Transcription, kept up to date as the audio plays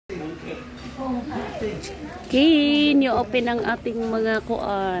Okay, new open ang ating mga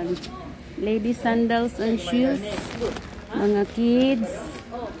kuan. Lady sandals and shoes. Mga kids.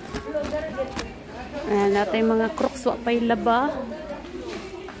 Ayan, natin mga crocs wa pa'y laba.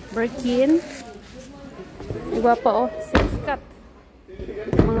 Birkin. Iba pa oh, six cut.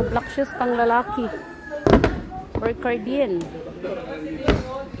 Mga black shoes pang lalaki. Birkin.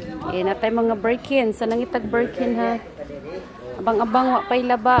 Okay, natin mga Birkin. Sa nangitag Birkin ha. Abang-abang wa pa'y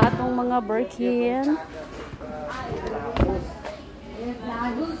laba atong mga Birkin.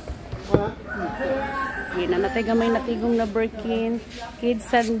 Okay, na natay gamay natigong na Birkin. Kids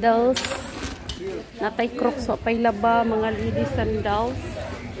sandals. Natay crocs wa pa'y laba, mga lady sandals.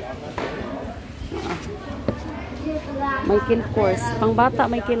 Michael Kors. Pang bata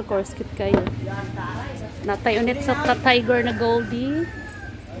Michael Kors kit kayo. Natay ulit sa Tiger na Goldie.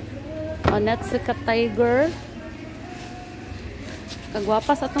 Ulit sa Tiger.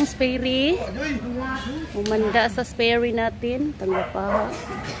 Kagwapas atong Sperry. Umanda sa Sperry natin. Tangga pa.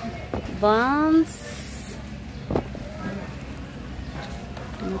 Vans.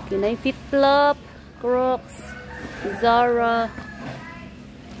 Okay, na Fit Flop. Crocs. Zara.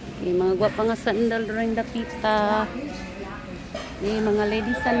 Okay, mga gwapa nga sandal rin dapita. Okay, mga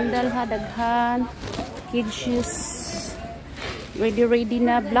lady sandal ha, daghan. Kid shoes. Ready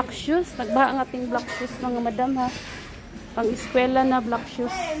na black shoes. Nagba ang ating black shoes mga madam ha. Pang eskwela na black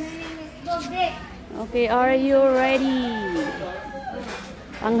shoes. Okay, are you ready?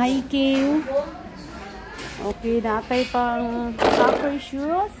 Pang hiking. Okay, natay pang soccer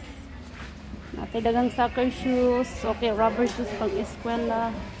shoes. Natay dagang soccer shoes. Okay, rubber shoes pang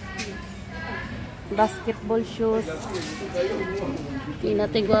eskwela. Basketball shoes. Okay,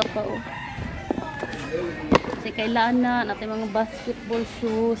 natay guwapa oh. Kasi kailangan na natay mga basketball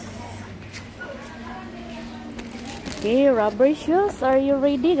shoes. Okay, rubber shoes. Are you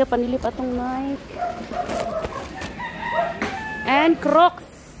ready? Gapanilip atong Nike. And Crocs.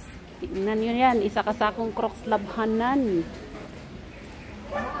 Tingnan nyo yan. Isa kasakong Crocs labhanan.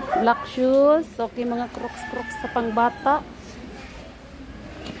 Black shoes. Okay, mga Crocs sa pangbata.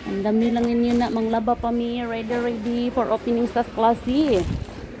 Ang dami lang inyo na. Manglaba pa mi. Ready for opening sa klase.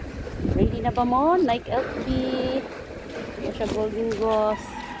 Ready na ba mo? Nike LP. Siya Golden Goose.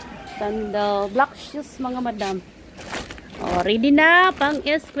 Sandal. Black shoes mga madam. Oh, ready na pang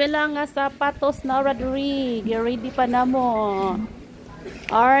eskwela nga sapatos na radri. Ready pa na mo.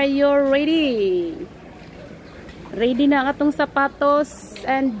 Are you ready? Ready na ang atong sapatos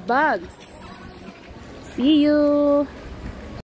and bags. See you.